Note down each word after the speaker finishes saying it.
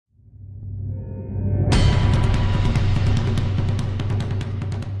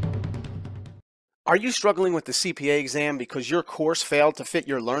Are you struggling with the CPA exam because your course failed to fit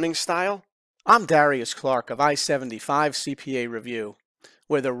your learning style? I'm Darius Clark of I-75CPAreview,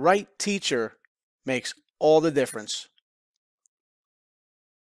 where the right teacher makes all the difference.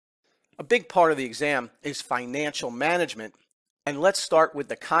 A big part of the exam is financial management, and let's start with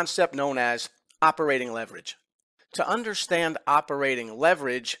the concept known as operating leverage. To understand operating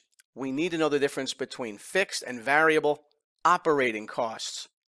leverage, we need to know the difference between fixed and variable operating costs.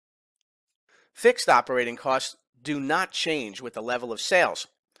 Fixed operating costs do not change with the level of sales,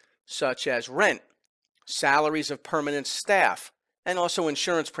 such as rent, salaries of permanent staff, and also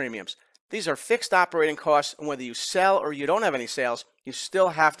insurance premiums. These are fixed operating costs, and whether you sell or you don't have any sales, you still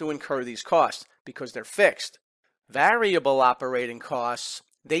have to incur these costs because they're fixed. Variable operating costs,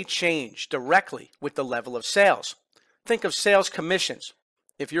 they change directly with the level of sales. Think of sales commissions.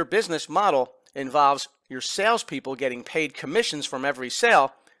 If your business model involves your salespeople getting paid commissions from every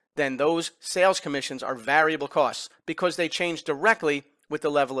sale, then those sales commissions are variable costs because they change directly with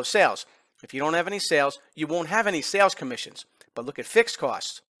the level of sales. If you don't have any sales, you won't have any sales commissions. But look at fixed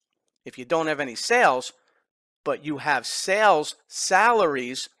costs. If you don't have any sales, but you have sales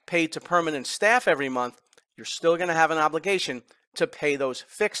salaries paid to permanent staff every month, you're still going to have an obligation to pay those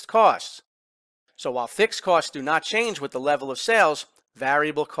fixed costs. So while fixed costs do not change with the level of sales,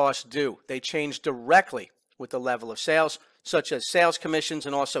 variable costs do. They change directly with the level of sales, such as sales commissions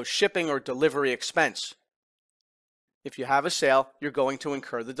and also shipping or delivery expense. If you have a sale, you're going to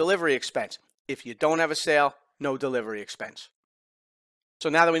incur the delivery expense. If you don't have a sale, no delivery expense. So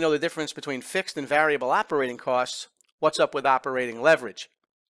now that we know the difference between fixed and variable operating costs, what's up with operating leverage?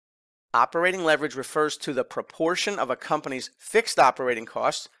 Operating leverage refers to the proportion of a company's fixed operating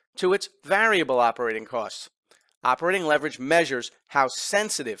costs to its variable operating costs. Operating leverage measures how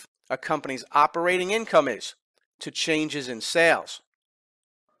sensitive a company's operating income is to changes in sales.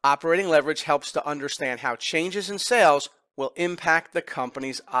 Operating leverage helps to understand how changes in sales will impact the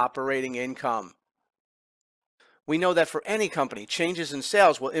company's operating income. We know that for any company, changes in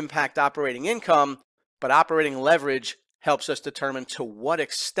sales will impact operating income, but operating leverage helps us determine to what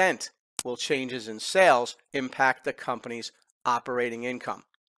extent will changes in sales impact the company's operating income.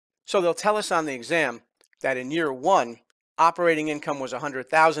 So they'll tell us on the exam that in year one, operating income was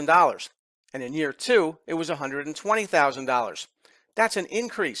 $100,000. And in year two, it was $120,000. That's an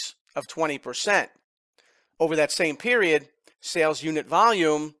increase of 20%. Over that same period, sales unit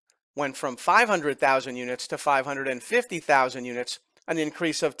volume went from 500,000 units to 550,000 units, an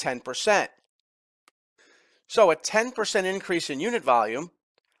increase of 10%. So a 10% increase in unit volume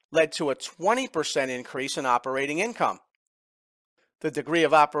led to a 20% increase in operating income. The degree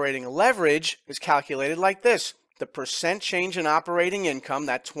of operating leverage is calculated like this. The percent change in operating income,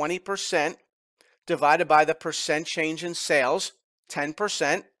 that 20%, divided by the percent change in sales,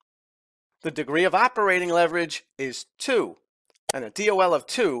 10%. The degree of operating leverage is 2. And a DOL of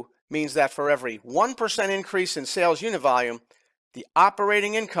 2 means that for every 1% increase in sales unit volume, the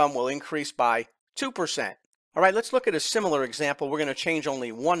operating income will increase by 2%. All right, let's look at a similar example. We're going to change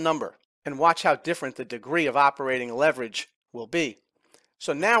only one number and watch how different the degree of operating leverage will be.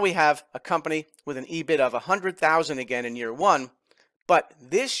 So now we have a company with an EBIT of $100,000 again in year one, but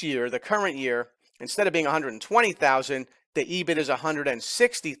this year, the current year, instead of being $120,000, the EBIT is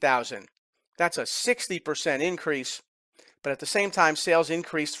 $160,000. That's a 60% increase, but at the same time, sales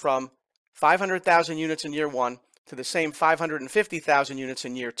increased from 500,000 units in year one to the same 550,000 units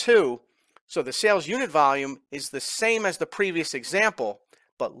in year two. So the sales unit volume is the same as the previous example,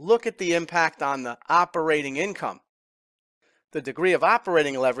 but look at the impact on the operating income. The degree of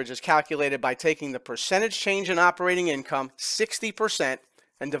operating leverage is calculated by taking the percentage change in operating income, 60%,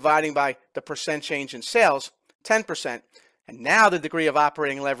 and dividing by the percent change in sales, 10%. And now the degree of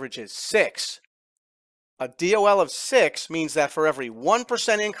operating leverage is 6. A DOL of 6 means that for every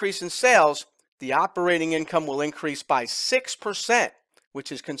 1% increase in sales, the operating income will increase by 6%,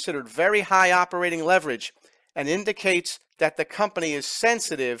 which is considered very high operating leverage and indicates that the company is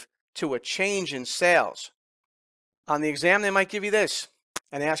sensitive to a change in sales. On the exam, they might give you this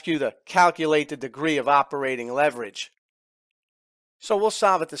and ask you to calculate the degree of operating leverage. So we'll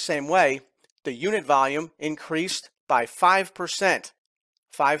solve it the same way. The unit volume increased by 5%,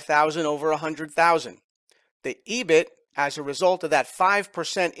 5,000 over 100,000. The EBIT, as a result of that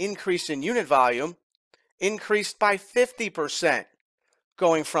 5% increase in unit volume, increased by 50%,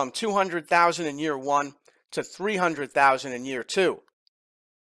 going from 200,000 in year one to 300,000 in year two.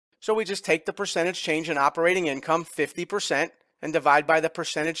 So we just take the percentage change in operating income, 50%, and divide by the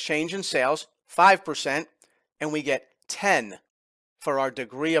percentage change in sales, 5%, and we get 10 for our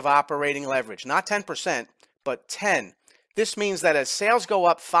degree of operating leverage. Not 10%, but 10. This means that as sales go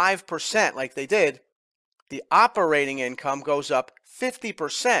up 5% like they did, the operating income goes up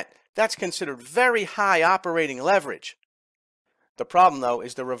 50%. That's considered very high operating leverage. The problem, though,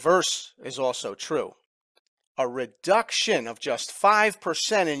 is the reverse is also true. A reduction of just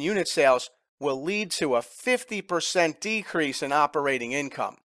 5% in unit sales will lead to a 50% decrease in operating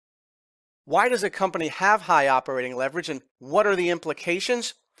income. Why does a company have high operating leverage, and what are the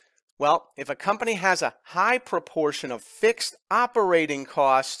implications? Well, if a company has a high proportion of fixed operating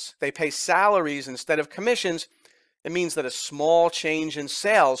costs, they pay salaries instead of commissions, it means that a small change in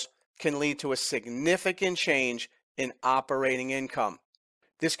sales can lead to a significant change in operating income.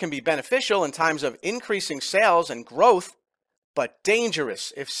 This can be beneficial in times of increasing sales and growth, but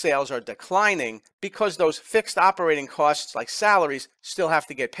dangerous if sales are declining because those fixed operating costs like salaries still have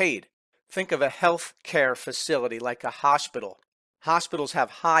to get paid. Think of a healthcare facility like a hospital. Hospitals have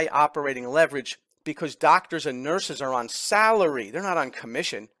high operating leverage because doctors and nurses are on salary. They're not on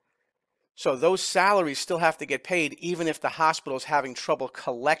commission. So those salaries still have to get paid even if the hospital is having trouble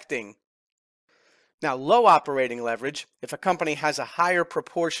collecting. Now, low operating leverage, if a company has a higher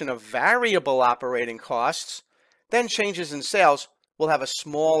proportion of variable operating costs, then changes in sales will have a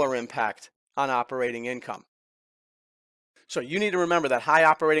smaller impact on operating income. So you need to remember that high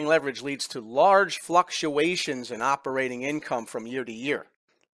operating leverage leads to large fluctuations in operating income from year to year.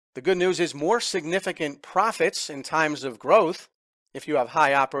 The good news is more significant profits in times of growth if you have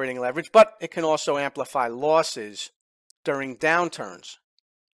high operating leverage, but it can also amplify losses during downturns.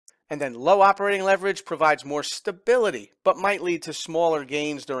 And then low operating leverage provides more stability, but might lead to smaller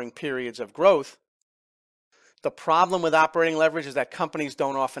gains during periods of growth. The problem with operating leverage is that companies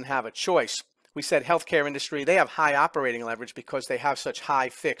don't often have a choice. We said healthcare industry, they have high operating leverage because they have such high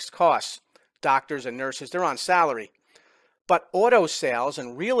fixed costs. Doctors and nurses, they're on salary. But auto sales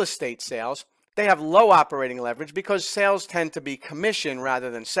and real estate sales, they have low operating leverage because sales tend to be commission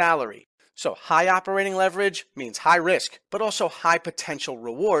rather than salary. So high operating leverage means high risk, but also high potential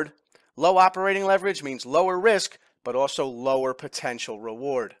reward. Low operating leverage means lower risk, but also lower potential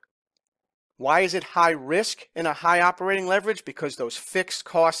reward. Why is it high risk in a high operating leverage? Because those fixed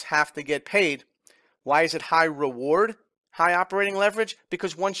costs have to get paid. Why is it high reward, high operating leverage?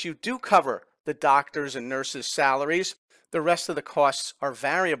 Because once you do cover the doctors' and nurses' salaries, the rest of the costs are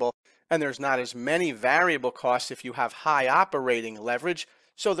variable, and there's not as many variable costs if you have high operating leverage,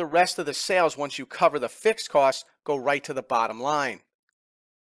 so the rest of the sales, once you cover the fixed costs, go right to the bottom line.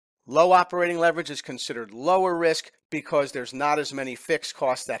 Low operating leverage is considered lower risk because there's not as many fixed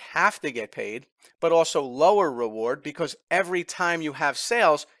costs that have to get paid, but also lower reward because every time you have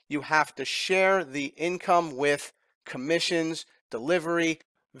sales, you have to share the income with commissions, delivery.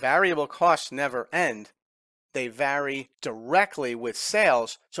 Variable costs never end. They vary directly with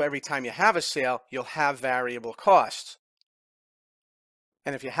sales, so every time you have a sale, you'll have variable costs.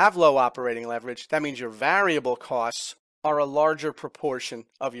 And if you have low operating leverage, that means your variable costs are a larger proportion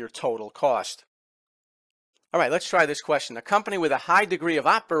of your total cost. All right, let's try this question. A company with a high degree of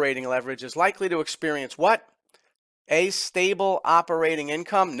operating leverage is likely to experience what? A, stable operating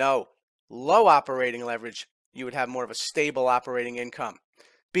income? No. Low operating leverage, you would have more of a stable operating income.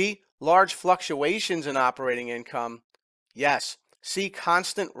 B, large fluctuations in operating income? Yes. C,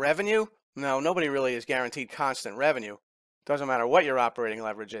 constant revenue? No, nobody really is guaranteed constant revenue. Doesn't matter what your operating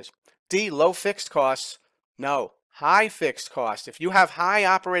leverage is. D, low fixed costs? No. High fixed costs. If you have high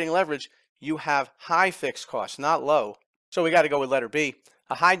operating leverage, you have high fixed costs, not low. So we got to go with letter B.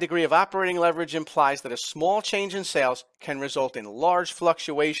 A high degree of operating leverage implies that a small change in sales can result in large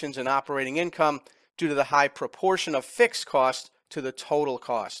fluctuations in operating income due to the high proportion of fixed costs to the total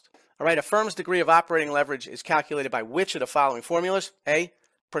cost. All right, a firm's degree of operating leverage is calculated by which of the following formulas? A,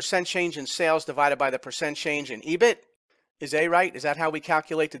 percent change in sales divided by the percent change in EBIT. Is A right? Is that how we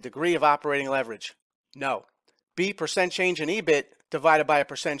calculate the degree of operating leverage? No. B, percent change in EBIT divided by a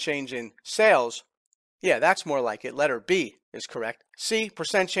percent change in sales. Yeah, that's more like it. Letter B is correct. C,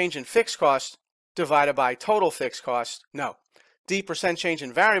 percent change in fixed costs divided by total fixed costs. No. D, percent change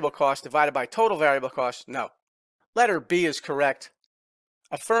in variable costs divided by total variable costs. No. Letter B is correct.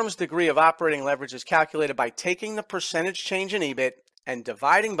 A firm's degree of operating leverage is calculated by taking the percentage change in EBIT and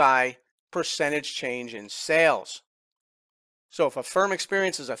dividing by percentage change in sales. So if a firm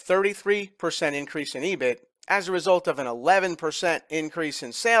experiences a 33% increase in EBIT as a result of an 11% increase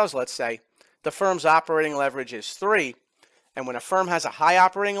in sales, let's say, the firm's operating leverage is 3. And when a firm has a high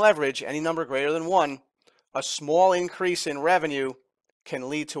operating leverage, any number greater than 1, a small increase in revenue can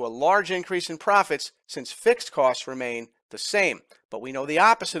lead to a large increase in profits since fixed costs remain the same. But we know the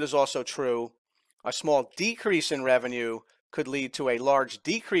opposite is also true. A small decrease in revenue could lead to a large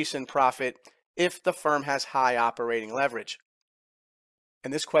decrease in profit if the firm has high operating leverage.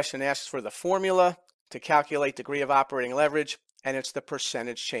 And this question asks for the formula to calculate degree of operating leverage, and it's the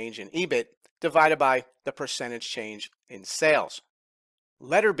percentage change in EBIT divided by the percentage change in sales.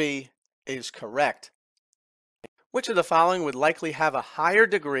 Letter B is correct. Which of the following would likely have a higher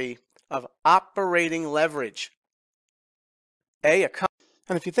degree of operating leverage? A,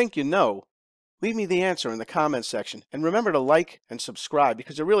 and if you think you know, leave me the answer in the comments section. And remember to like and subscribe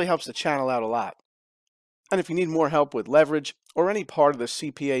because it really helps the channel out a lot. And if you need more help with leverage or any part of the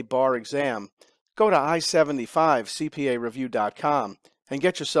CPA BAR exam, go to i75CPAreview.com and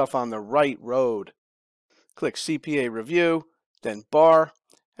get yourself on the right road. Click CPA Review, then BAR,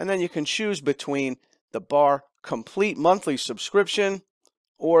 and then you can choose between the BAR Complete Monthly Subscription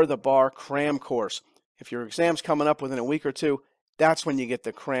or the BAR Cram Course. If your exam's coming up within a week or two, that's when you get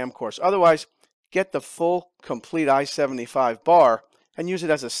the Cram Course. Otherwise, get the full complete I-75 BAR and use it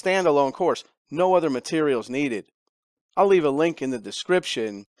as a standalone course. No other materials needed. I'll leave a link in the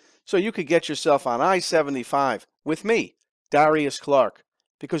description so you could get yourself on I-75 with me, Darius Clark,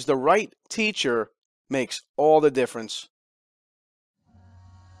 because the right teacher makes all the difference.